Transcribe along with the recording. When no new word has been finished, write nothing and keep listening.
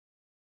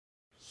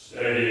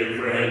Stay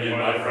Ukrainian,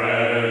 my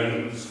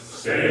friends.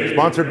 Stay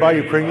Sponsored by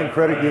Ukrainian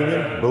Credit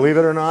Union. Believe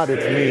it or not,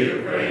 it's me,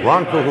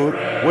 Ron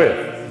Cahoot,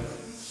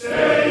 with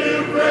Stay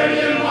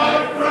Ukrainian,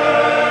 my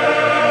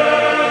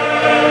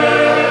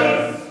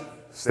friends.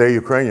 Stay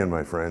Ukrainian,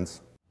 my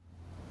friends.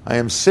 I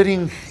am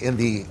sitting in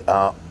the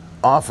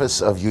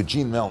office of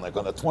Eugene Melnick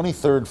on the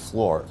 23rd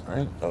floor,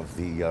 right, of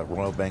the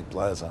Royal Bank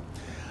Plaza.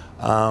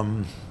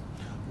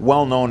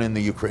 Well known in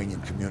the Ukrainian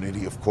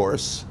community, of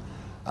course.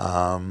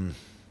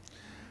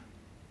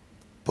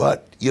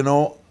 But, you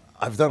know,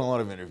 I've done a lot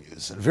of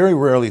interviews, and very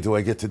rarely do I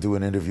get to do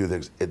an interview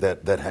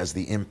that has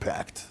the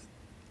impact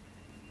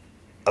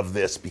of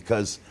this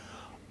because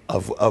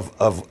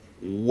of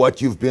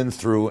what you've been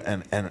through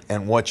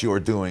and what you're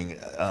doing.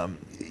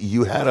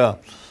 You had a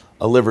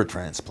liver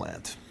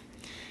transplant.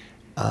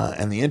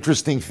 And the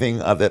interesting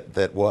thing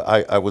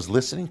I was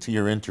listening to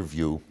your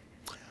interview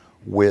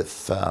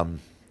with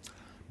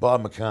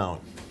Bob McCown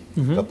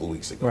a couple of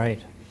weeks ago.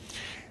 Right.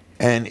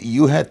 And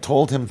you had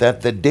told him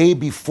that the day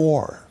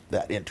before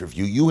that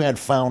interview, you had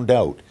found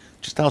out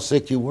just how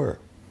sick you were.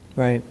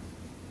 Right.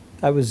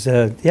 I was,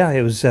 yeah,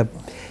 it was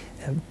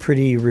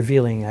pretty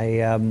revealing.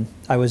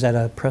 I was at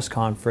a press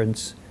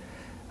conference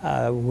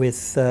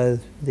with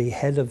the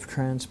head of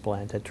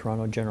transplant at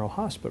Toronto General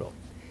Hospital.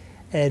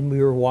 And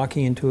we were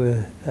walking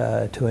into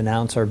to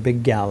announce our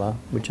big gala,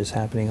 which is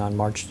happening on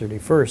March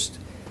 31st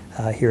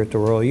here at the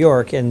Royal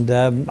York. And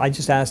I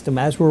just asked him,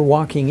 as we're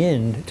walking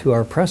in to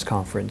our press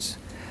conference,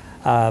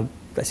 I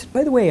said,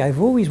 by the way,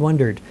 I've always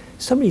wondered,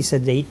 somebody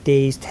said 8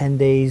 days, 10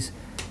 days,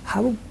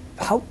 how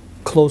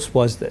close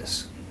was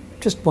this?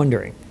 Just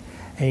wondering.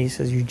 And he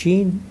says,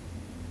 Eugene,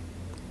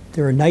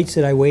 there are nights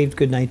that I waved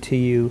goodnight to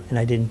you and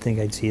I didn't think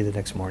I'd see you the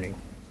next morning.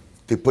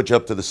 They put you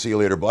up to the see you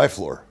later bye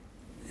floor.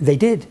 They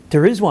did.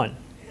 There is one,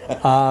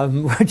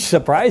 which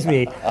surprised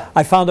me.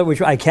 I found out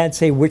which, I can't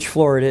say which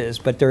floor it is,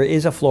 but there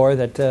is a floor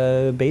that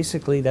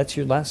basically that's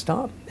your last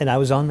stop. And I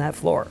was on that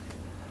floor.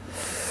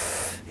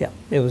 Yeah,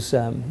 it was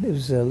a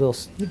little,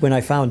 when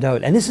I found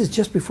out, and this is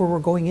just before we're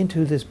going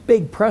into this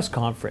big press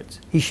conference.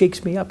 He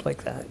shakes me up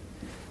like that.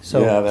 So,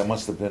 yeah, that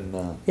must have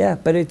been... Yeah,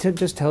 but it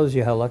just tells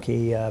you how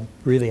lucky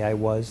really I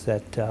was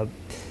that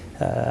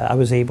I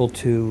was able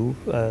to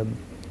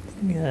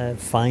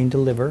find a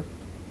liver,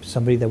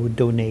 somebody that would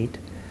donate,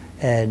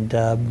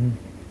 and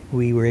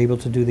we were able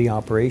to do the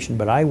operation.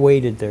 But I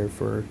waited there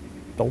for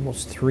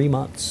almost 3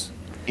 months.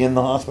 In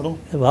the hospital?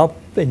 Well,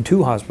 in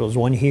 2 hospitals,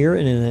 one here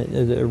and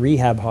in a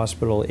rehab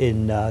hospital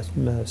in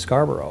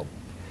Scarborough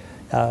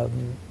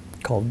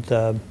called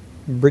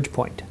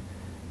Bridgepoint.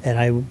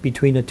 And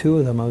between the 2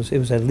 of them, it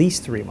was at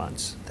least 3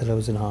 months that I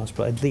was in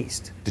hospital, at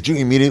least. Did you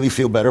immediately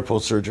feel better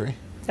post-surgery?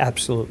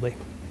 Absolutely,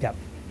 yeah.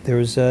 There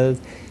was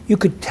you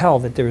could tell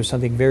that there was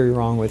something very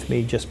wrong with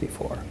me just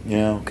before.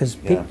 Yeah. Because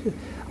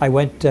I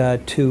went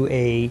to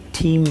a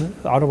team,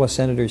 Ottawa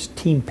Senators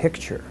team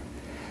picture,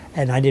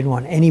 and I didn't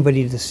want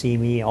anybody to see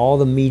me. All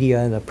the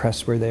media and the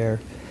press were there,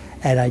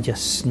 and I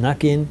just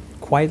snuck in,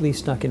 quietly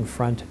snuck in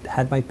front,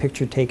 had my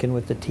picture taken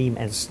with the team,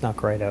 and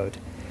snuck right out.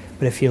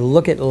 But if you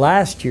look at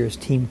last year's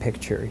team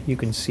picture, you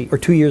can see, or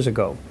 2 years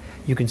ago,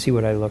 you can see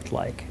what I looked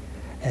like.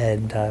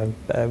 And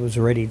I was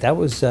ready. That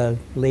was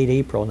late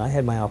April, and I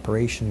had my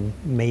operation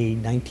May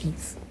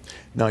 19th.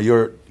 Now,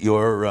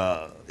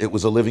 it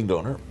was a living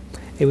donor.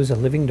 It was a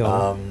living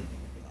donor.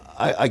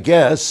 I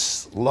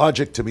guess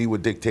logic to me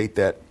would dictate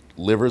that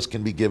livers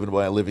can be given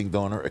by a living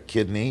donor, a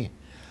kidney,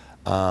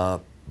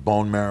 bone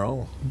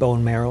marrow.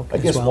 Bone marrow. I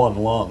guess well. one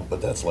lung, but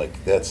that's like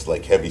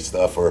heavy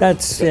stuff, or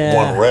that's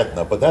one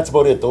retina. But that's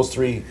about it. Those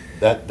 3.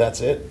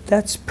 That's it.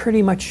 That's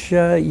pretty much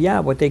yeah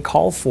what they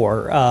call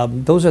for.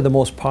 Those are the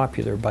most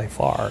popular by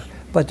far,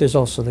 but there's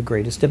also the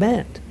greatest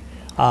demand.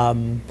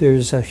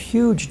 There's a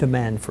huge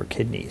demand for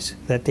kidneys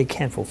that they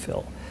can't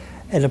fulfill,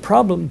 and the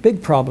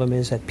big problem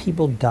is that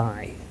people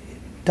die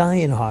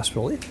in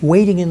hospital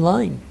waiting in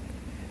line.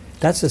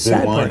 That's the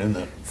sad part.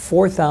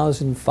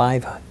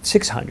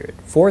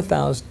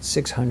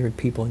 4,600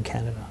 people in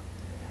Canada.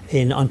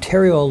 In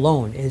Ontario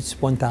alone,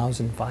 it's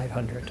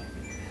 1,500.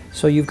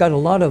 So you've got a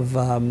lot of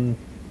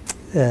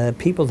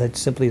people that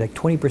simply, like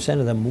 20%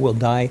 of them will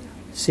die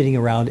sitting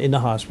around in the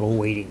hospital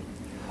waiting.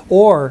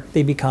 Or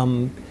they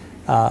become,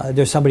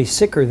 there's somebody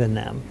sicker than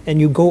them, and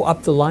you go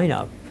up the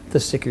lineup, the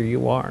sicker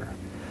you are.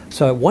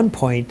 So at one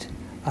point,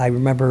 I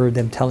remember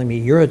them telling me,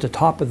 you're at the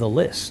top of the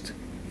list.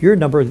 Your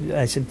number,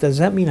 I said, does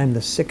that mean I'm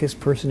the sickest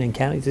person in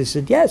Canada? They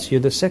said, yes, you're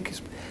the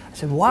sickest. I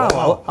said,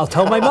 wow. I'll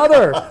tell my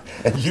mother.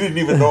 And you didn't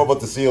even know about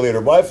the see you later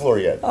bye floor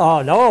yet.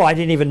 Oh, no, I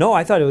didn't even know.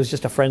 I thought it was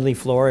just a friendly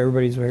floor.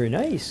 Everybody's very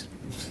nice.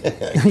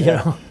 You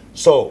know?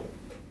 So,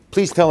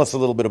 please tell us a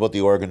little bit about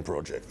the Organ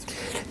Project.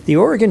 The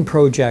Organ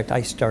Project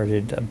I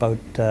started about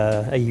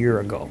a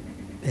year ago.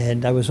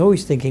 And I was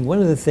always thinking,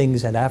 one of the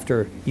things that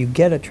after you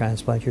get a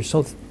transplant, you're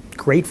so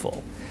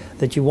grateful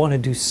that you want to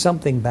do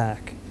something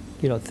back.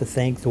 You know, to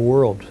thank the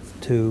world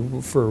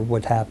for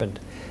what happened.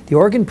 The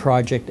Organ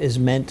Project is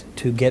meant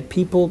to get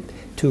people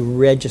to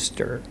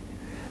register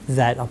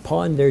that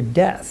upon their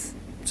death,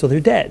 so they're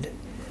dead,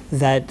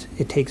 that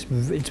it's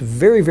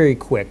very, very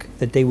quick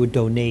that they would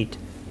donate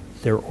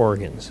their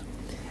organs.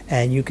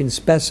 And you can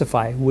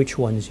specify which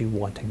ones you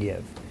want to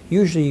give.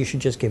 Usually you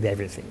should just give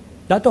everything.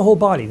 Not the whole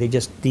body.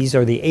 These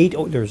are the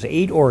there's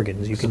 8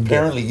 organs you can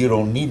apparently give. you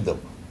don't need them.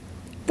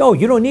 No,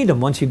 you don't need them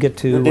once you get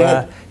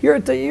to, you're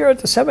at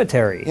the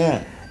cemetery.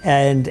 Yeah.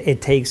 And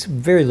it takes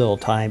very little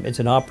time. It's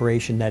an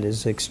operation that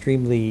is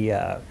extremely,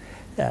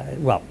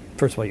 well,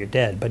 first of all, you're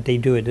dead, but they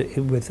do it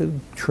with a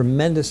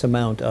tremendous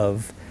amount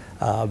of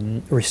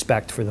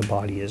respect for the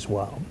body as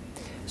well.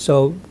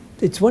 So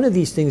it's one of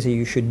these things that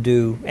you should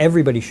do.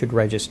 Everybody should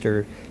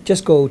register.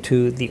 Just go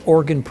to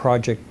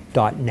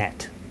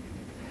theorganproject.net,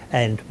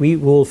 and we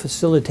will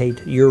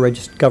facilitate your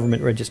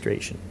government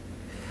registration.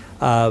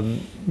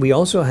 We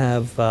also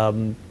have,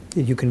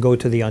 you can go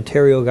to the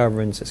Ontario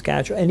government,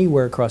 Saskatchewan,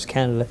 anywhere across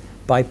Canada,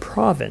 by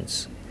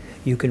province.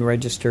 You can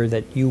register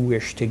that you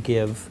wish to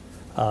give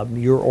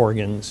your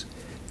organs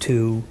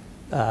to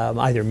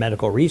either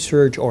medical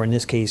research, or in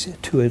this case,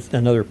 to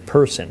another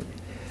person,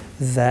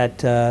 that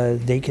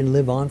they can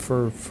live on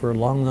for a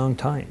long, long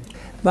time.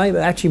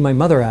 Actually, my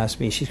mother asked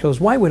me, she goes,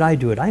 why would I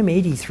do it? I'm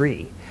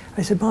 83.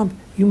 I said, Mom,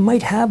 you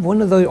might have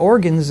one of the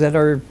organs that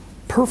are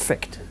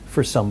perfect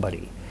for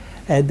somebody.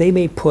 And they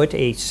may put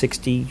a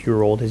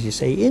 60-year-old, as you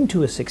say,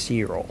 into a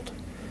 60-year-old.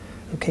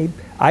 Okay,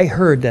 I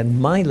heard that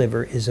my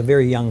liver is a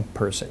very young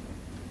person,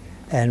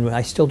 and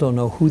I still don't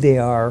know who they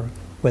are,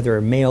 whether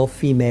a male,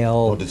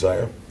 female. No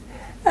desire?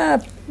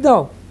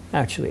 No,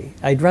 actually.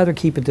 I'd rather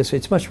keep it this way.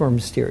 It's much more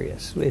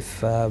mysterious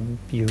if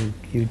you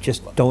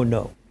just don't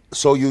know.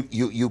 So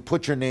you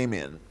put your name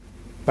in,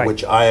 Right.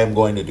 which I am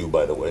going to do,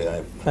 by the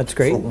way. That's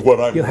great. For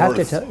what I'm You have to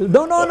worth. tell.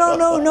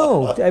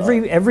 No.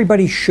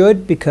 Everybody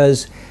should,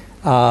 because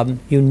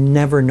you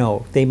never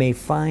know. They may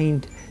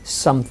find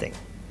something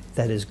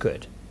that is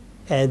good,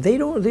 and they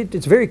don't.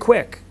 It's very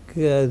quick.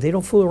 They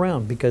don't fool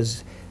around,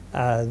 because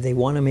they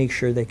want to make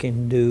sure they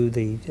can do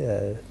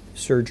the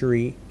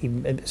surgery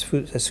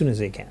as soon as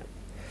they can.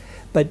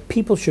 But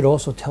people should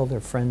also tell their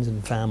friends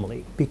and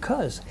family,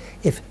 because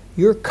if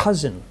your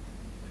cousin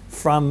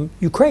from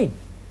Ukraine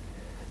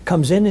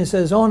comes in and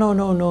says, "Oh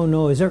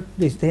no,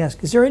 they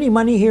ask, is there any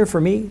money here for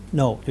me?"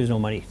 No, there's no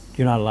money.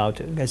 You're not allowed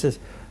to. The guy says,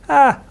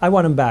 I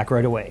want him back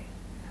right away.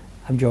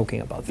 I'm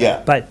joking about that.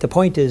 Yeah. But the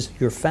point is,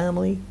 your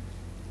family,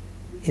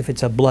 if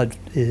it's a blood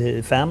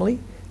family,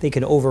 they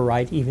can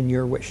override even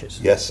your wishes.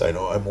 Yes, I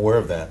know. I'm aware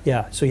of that.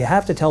 Yeah, so you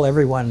have to tell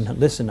everyone,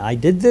 listen, I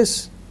did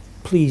this,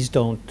 please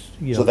don't,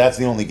 So that's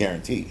the only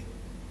guarantee.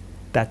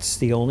 That's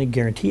the only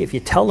guarantee. If you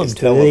tell them Is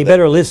to, tell them they that-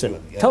 better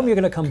listen. Yeah. Tell them you're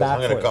going to come 'Cause back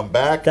I'm for going to it. come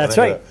back. That's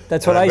and I'm right. gonna-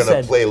 That's and what I I'm going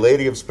said. to play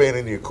Lady of Spain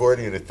in the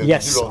accordion at things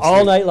Yes, you don't all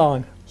see. night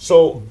long.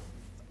 So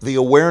the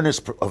awareness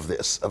of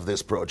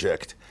this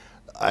project,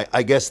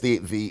 I guess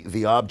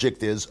the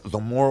object is, the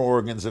more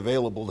organs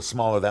available, the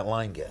smaller that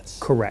line gets.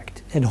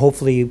 Correct. And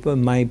hopefully,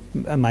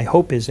 my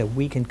hope is that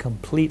we can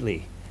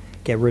completely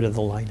get rid of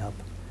the lineup.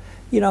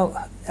 You know,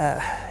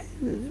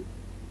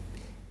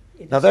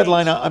 Now that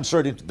lineup, I'm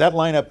sorry, that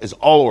lineup is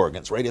all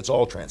organs, right? It's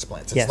all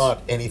transplants. It's Yes.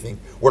 not anything.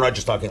 We're not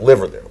just talking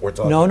liver there. We're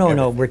talking no.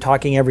 everything. We're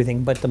talking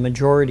everything, but the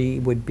majority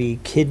would be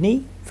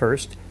kidney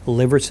first,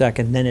 liver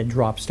second, then it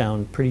drops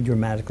down pretty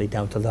dramatically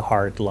down to the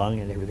heart, lung,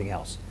 and everything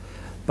else.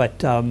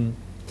 But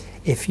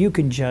if you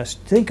can just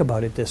think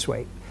about it this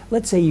way,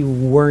 let's say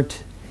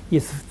you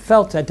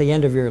felt at the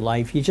end of your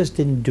life you just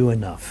didn't do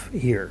enough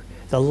here.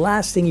 The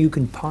last thing you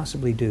can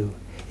possibly do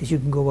is you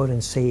can go out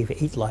and save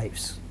 8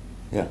 lives.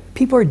 Yeah.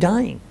 People are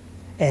dying,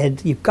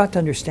 and you've got to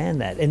understand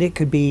that. And it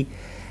could be,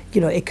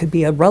 it could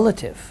be a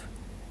relative,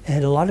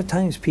 and a lot of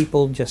times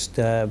people just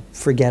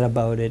forget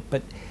about it.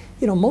 But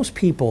most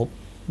people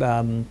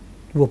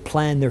will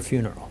plan their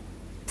funeral.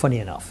 Funny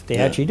enough, they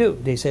actually do.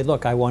 They say,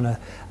 "Look, I want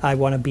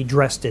to be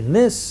dressed in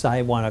this.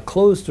 I want a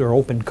closed or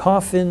open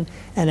coffin,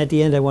 and at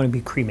the end, I want to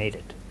be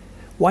cremated."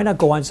 Why not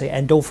go on and say,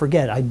 "And don't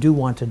forget, I do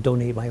want to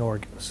donate my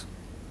organs."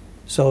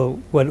 So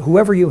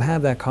whoever you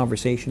have that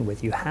conversation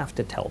with, you have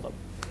to tell them.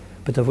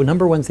 But the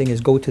number one thing is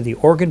go to the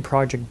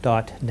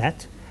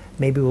organproject.net.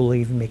 Maybe we'll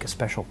even make a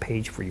special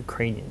page for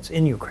Ukrainians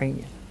in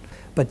Ukrainian.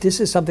 But this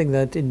is something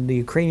that in the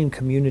Ukrainian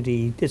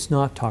community, it's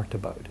not talked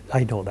about.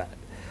 I know that.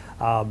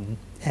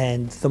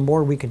 And the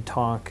more we can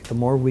talk, the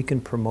more we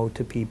can promote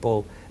to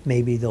people,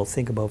 maybe they'll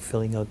think about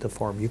filling out the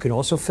form. You can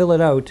also fill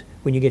it out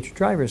when you get your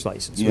driver's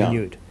license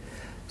renewed.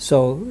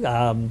 So,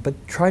 but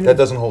try to... That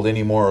doesn't hold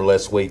any more or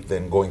less weight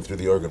than going through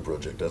the organ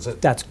project, does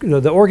it? That's,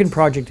 the organ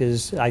project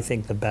is, I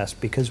think, the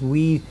best, because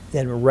we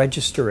then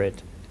register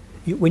it.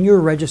 When you're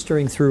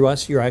registering through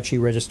us, you're actually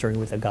registering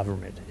with the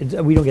government.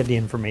 We don't get the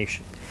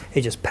information.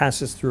 It just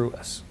passes through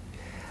us.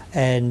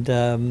 And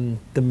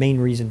the main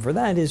reason for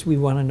that is we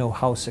want to know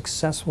how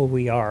successful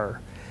we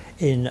are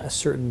in a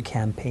certain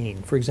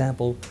campaign. For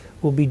example,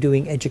 we'll be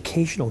doing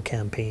educational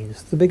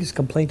campaigns. The biggest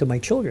complaint of my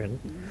children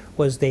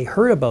was they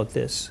heard about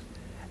this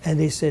and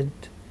they said,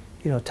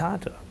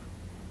 Tata,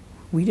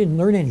 we didn't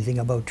learn anything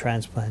about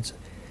transplants.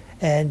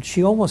 And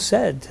she almost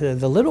said to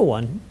the little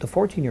one, the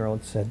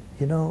 14-year-old said,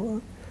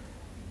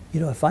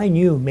 if I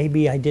knew,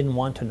 maybe I didn't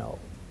want to know.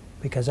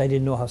 because I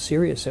didn't know how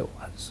serious it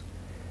was.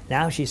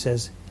 Now she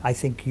says, I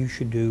think you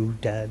should do,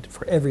 Dad,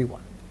 for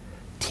everyone.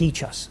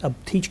 Teach us,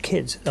 teach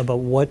kids about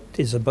what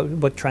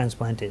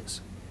transplant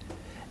is.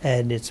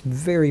 And it's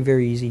very,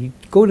 very easy. You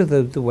go to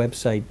the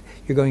website,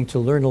 you're going to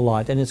learn a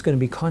lot, and it's going to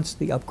be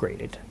constantly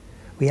upgraded.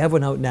 We have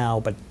one out now,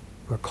 but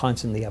we're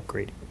constantly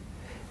upgrading.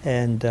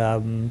 And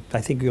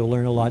I think you'll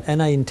learn a lot.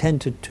 And I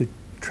intend to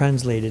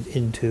translate it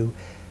into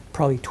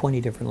probably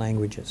 20 different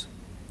languages.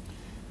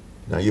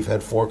 Now, you've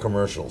had 4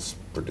 commercials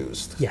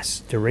produced.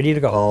 Yes, they're ready to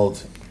go.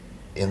 Called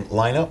in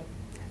lineup?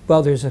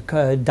 Well, there's a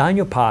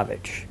Daniel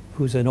Pavic,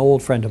 who's an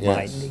old friend of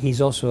mine. He's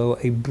also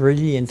a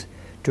brilliant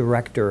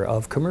director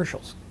of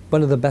commercials,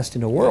 one of the best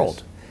in the world.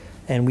 Yes.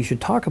 And we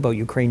should talk about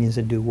Ukrainians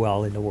that do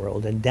well in the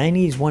world. And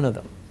Danny's one of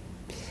them.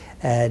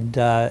 And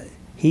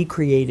he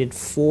created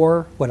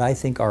 4 what I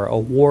think are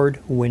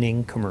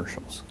award-winning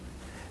commercials.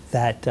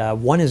 That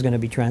one is going to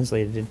be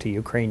translated into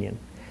Ukrainian,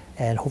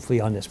 and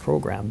hopefully on this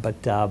program.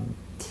 But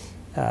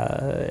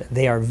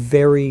they are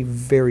very,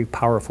 very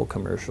powerful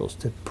commercials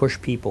to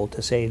push people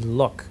to say,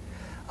 look,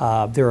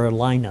 there are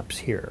lineups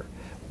here.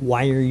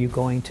 Why are you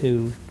going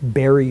to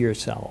bury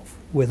yourself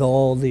with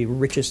all the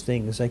richest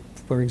things? Like,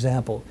 for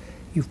example,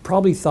 you've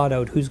probably thought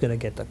out who's going to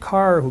get the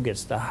car, who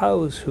gets the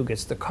house, who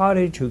gets the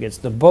cottage, who gets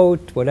the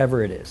boat,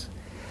 whatever it is.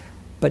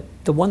 But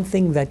the one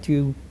thing that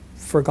you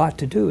forgot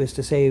to do is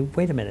to say,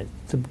 wait a minute,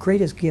 the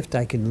greatest gift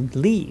I can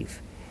leave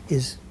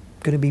is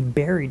going to be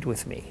buried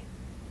with me.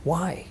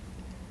 Why?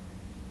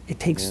 It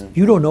takes,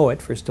 you don't know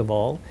it, first of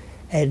all,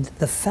 and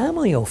the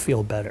family will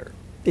feel better.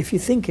 If you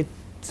think it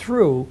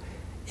through,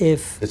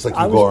 if it's like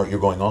you're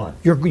going on.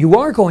 You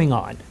are going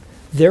on.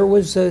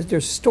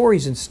 There's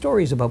stories and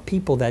stories about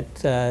people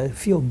that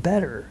feel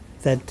better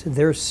that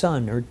their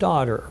son or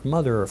daughter or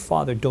mother or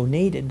father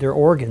donated their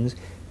organs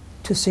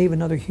to save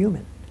another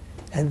human,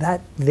 and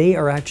that they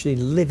are actually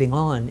living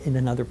on in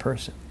another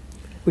person,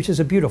 which is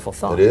a beautiful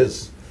thought. It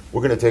is.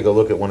 We're going to take a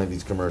look at one of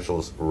these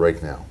commercials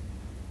right now.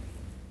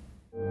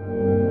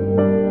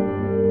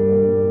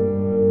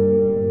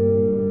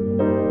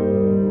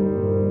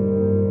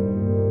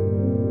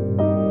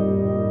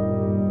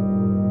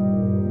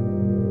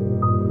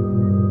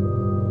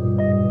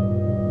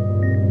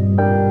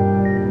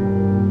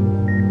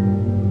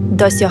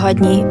 До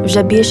сьогодні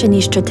вже більше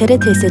ніж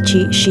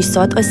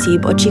 4600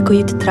 осіб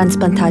очікують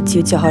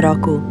трансплантацію цього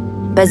року.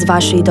 Без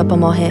вашої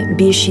допомоги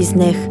більшість з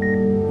них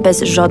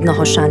без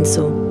жодного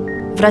шансу.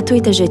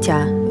 Врятуйте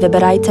життя.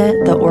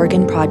 Вибирайте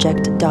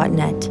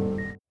theorganproject.net.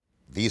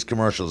 These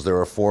commercials, there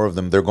are 4 of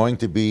them. They're going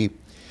to be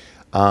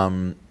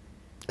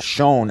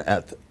shown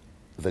at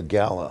the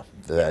gala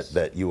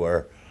that you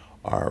are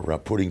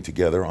putting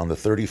together on the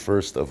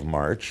 31st of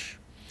March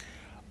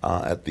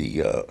at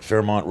the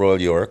Fairmont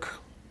Royal York.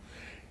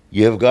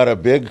 You've got a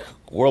big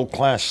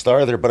world-class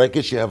star there, but I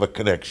guess you have a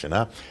connection,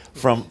 huh?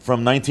 From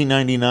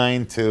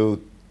 1999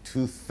 to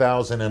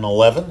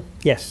 2011?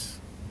 Yes.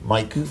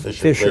 Mike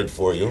Fisher played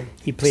for you.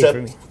 He played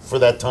for me. For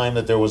that time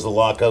that there was a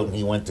lockout and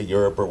he went to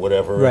Europe or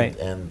whatever. Right.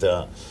 And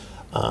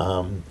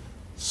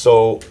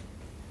so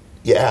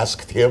you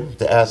asked him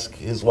to ask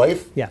his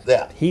wife? Yeah.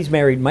 He's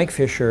married, Mike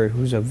Fisher,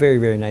 who's a very,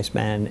 very nice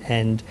man,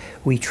 and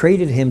we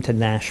traded him to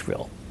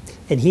Nashville.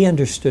 And he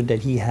understood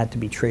that he had to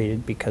be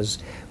traded because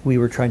we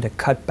were trying to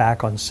cut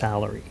back on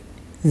salary.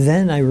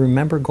 Then I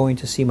remember going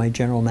to see my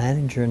general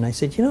manager and I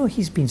said, you know,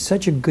 he's been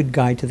such a good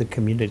guy to the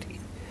community.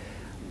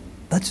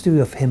 Let's do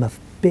him a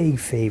big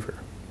favor.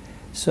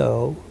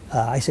 So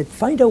I said,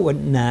 find out what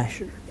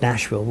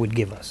Nashville would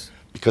give us.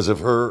 Because of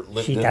her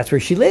that's where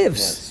she lives.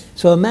 Yes.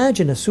 So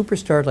imagine a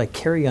superstar like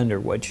Carrie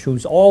Underwood,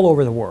 who's all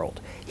over the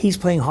world. He's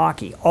playing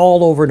hockey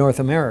all over North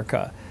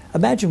America.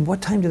 Imagine what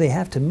time do they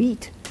have to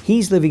meet?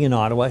 He's living in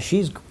Ottawa,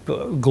 she's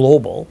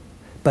global,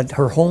 but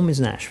her home is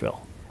Nashville.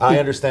 I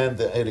understand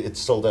that it's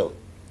sold out.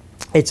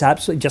 It's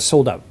absolutely just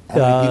sold out. How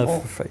many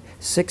people?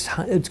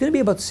 600, it's going to be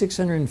about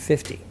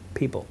 650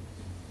 people.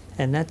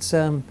 And that's,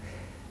 you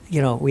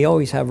know, we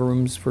always have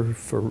rooms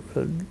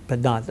but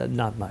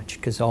not much,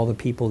 because all the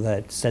people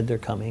that said they're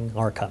coming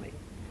are coming.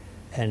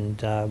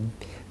 And,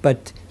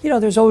 but, you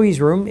know, there's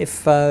always room.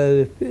 If,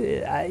 I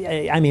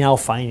mean, I'll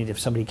find it if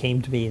somebody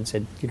came to me and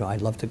said, you know,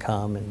 I'd love to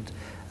come, and,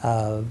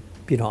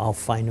 you know, I'll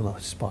find them a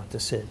spot to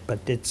sit. But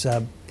it's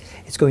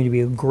going to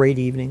be a great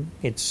evening.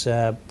 It's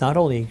not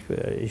only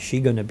is she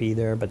going to be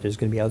there, but there's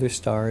going to be other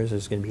stars.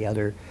 There's going to be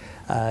other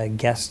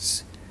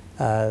guests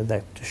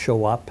that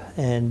show up,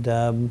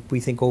 and we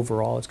think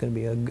overall it's going to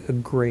be a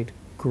great,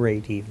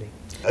 great evening.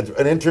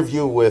 An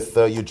interview with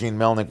Eugene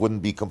Melnyk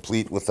wouldn't be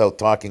complete without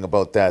talking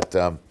about that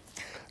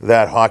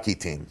hockey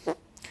team.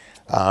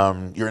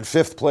 You're in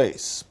 5th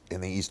place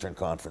in the Eastern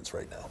Conference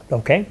right now.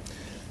 Okay.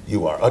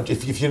 You are.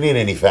 If you need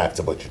any facts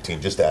about your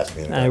team, just ask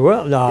me. I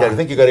will. Yeah, I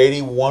think you got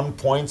 81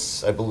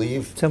 points, I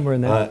believe. Somewhere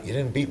in there. You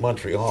didn't beat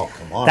Montreal.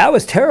 Come on. That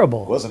was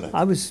terrible, wasn't it?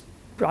 I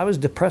was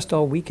depressed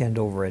all weekend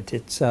over it.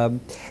 It's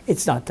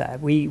not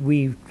that.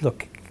 We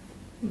look.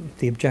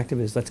 The objective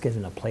is let's get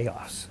in the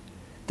playoffs.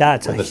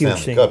 That's a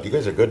huge thing. Cup. You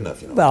guys are good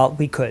enough. You know. Well,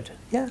 we could.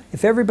 Yeah,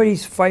 if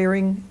everybody's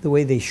firing the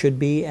way they should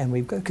be, and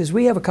because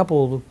we have a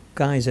couple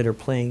guys that are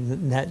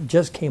playing that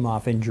just came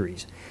off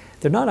injuries.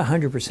 They're not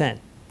 100%.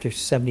 They're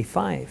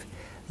 75.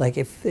 Like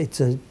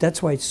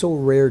that's why it's so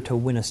rare to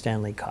win a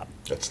Stanley Cup.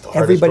 That's the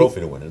hardest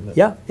trophy to win, isn't it?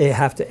 Yeah, they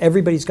have to.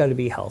 Everybody's got to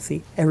be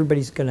healthy.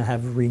 Everybody's going to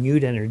have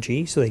renewed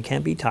energy, so they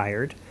can't be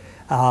tired,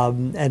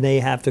 and they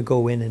have to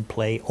go in and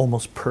play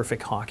almost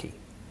perfect hockey.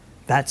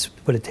 That's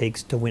what it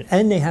takes to win,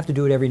 and they have to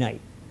do it every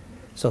night.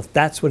 So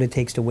that's what it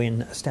takes to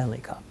win a Stanley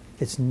Cup.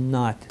 It's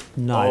not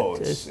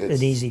it's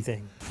an easy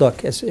thing.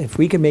 Look, if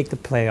we can make the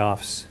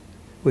playoffs,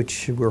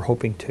 which we're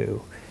hoping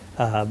to.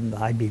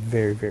 I'd be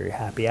very, very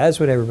happy, as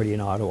would everybody in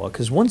Ottawa,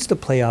 because once the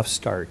playoffs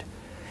start,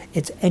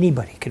 it's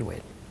anybody can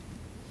win.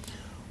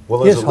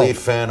 Well, as a Leaf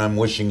fan, I'm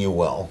wishing you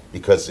well,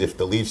 because if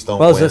the Leafs don't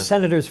win... Well, as a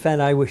Senators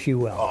fan, I wish you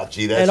well. Oh,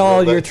 gee, that's... And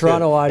all your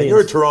Toronto audience. And you're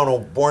a Toronto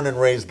born and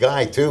raised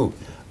guy, too.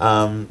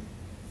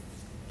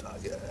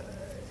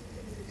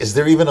 Is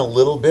there even a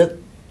little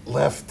bit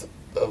left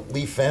a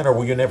Leaf fan, or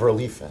were you never a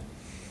Leaf fan?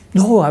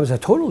 No, I was a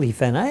total Leaf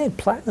fan. I had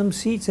platinum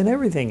seats and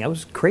everything. I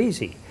was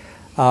crazy.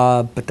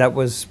 But that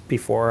was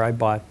before I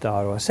bought the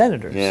Ottawa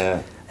Senators.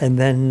 Yeah. And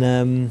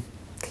then,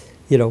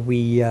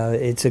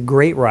 it's a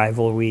great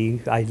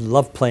rivalry. I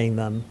love playing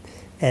them.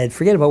 And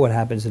forget about what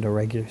happens in a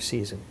regular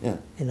season. Yeah.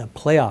 In a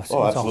playoffs, it's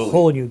absolutely. a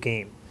whole new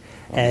game.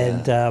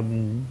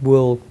 And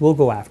we'll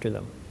go after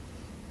them.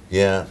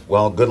 Yeah.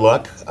 Well, good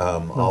luck.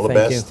 All the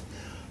best. You.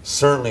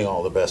 Certainly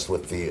all the best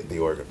with the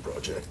Oregon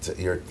project.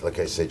 Like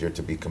I said, you're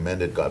to be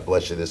commended. God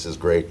bless you. This is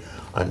great.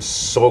 I'm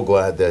so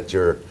glad that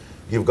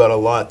you've got a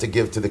lot to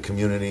give to the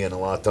community and a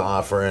lot to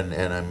offer, and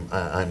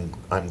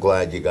I'm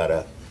glad you got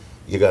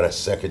a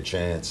second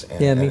chance.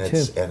 And, yeah, me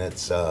too.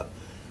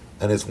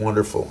 And it's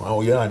wonderful.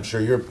 Oh yeah, I'm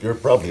sure you're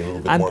probably a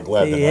little bit more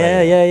glad than I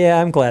am.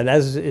 Yeah. I'm glad,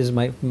 as is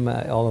my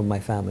all of my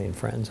family and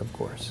friends, of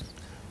course.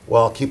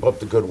 Well, keep up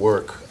the good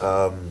work.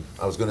 I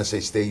was going to say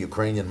stay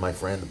Ukrainian, my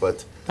friend,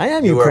 but I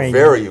am you Ukrainian. are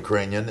very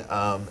Ukrainian,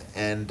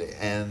 and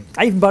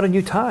I even bought a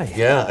new tie.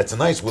 Yeah, it's a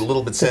nice with a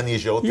little bit Senya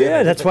Jote.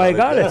 Yeah, that's why I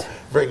got it.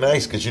 Very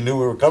nice, because you knew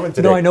we were coming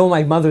today. No, I know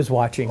my mother's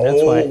watching.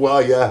 That's why. Oh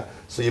well, yeah.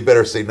 So you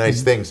better say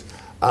nice things.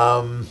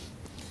 And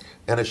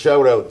a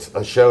shout out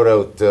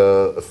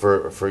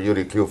for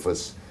Yuri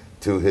Kufas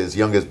to his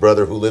youngest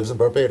brother who lives in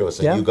Barbados,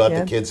 and you got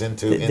the kids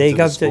into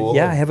the school.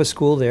 I have a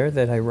school there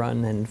that I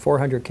run, and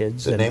 400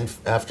 kids. Is it named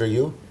after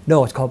you?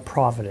 No, it's called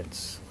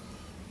Providence.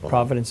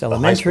 Providence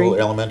Elementary. High school,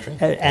 elementary?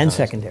 And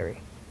secondary.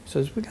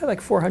 So we got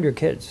like 400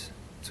 kids.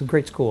 It's a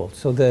great school.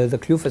 So the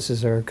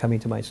Klufases are coming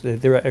to my school.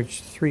 There are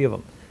 3 of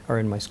them are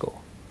in my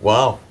school.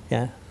 Wow.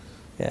 Yeah.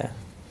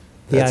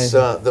 That's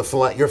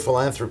your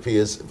philanthropy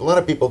is, a lot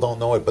of people don't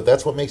know it, but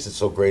that's what makes it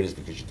so great, is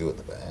because you do it in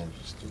the back.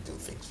 You do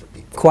things for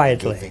people.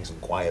 Quietly. You do things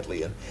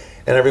quietly. And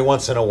every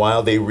once in a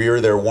while they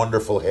rear their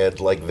wonderful head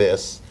like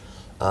this.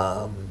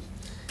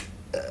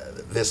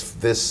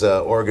 This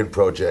Oregon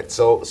project.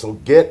 So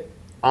get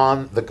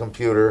on the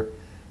computer,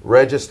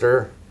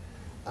 register.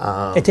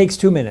 It takes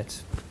 2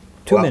 minutes.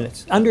 2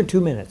 minutes. Under 2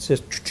 minutes.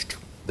 Just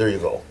there you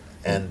go.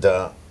 And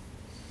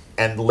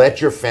let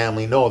your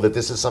family know that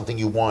this is something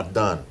you want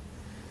done.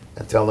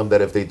 And tell them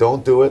that if they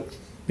don't do it,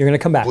 you're going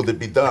to come back. Would it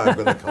be done? I'm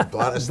going to come.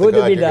 Honest to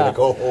God, you're going to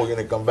go. We're going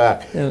to come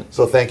back. Yeah.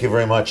 So thank you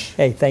very much.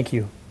 Hey, thank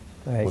you.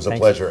 All right, it was a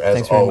pleasure,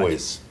 as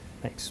always.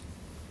 Thanks.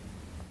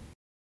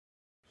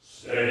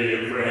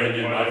 Stay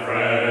Ukrainian, my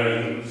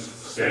friends.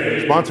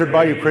 Stay Sponsored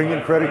by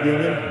Ukrainian Credit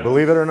Union.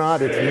 Believe it or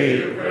not, it's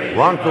me,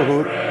 Ron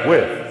Cahoot,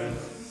 with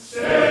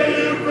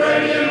Stay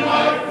Ukrainian,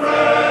 my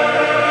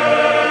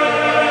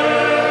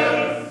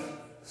friends.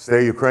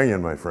 Stay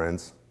Ukrainian, my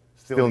friends.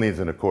 Still needs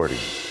an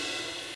accordion.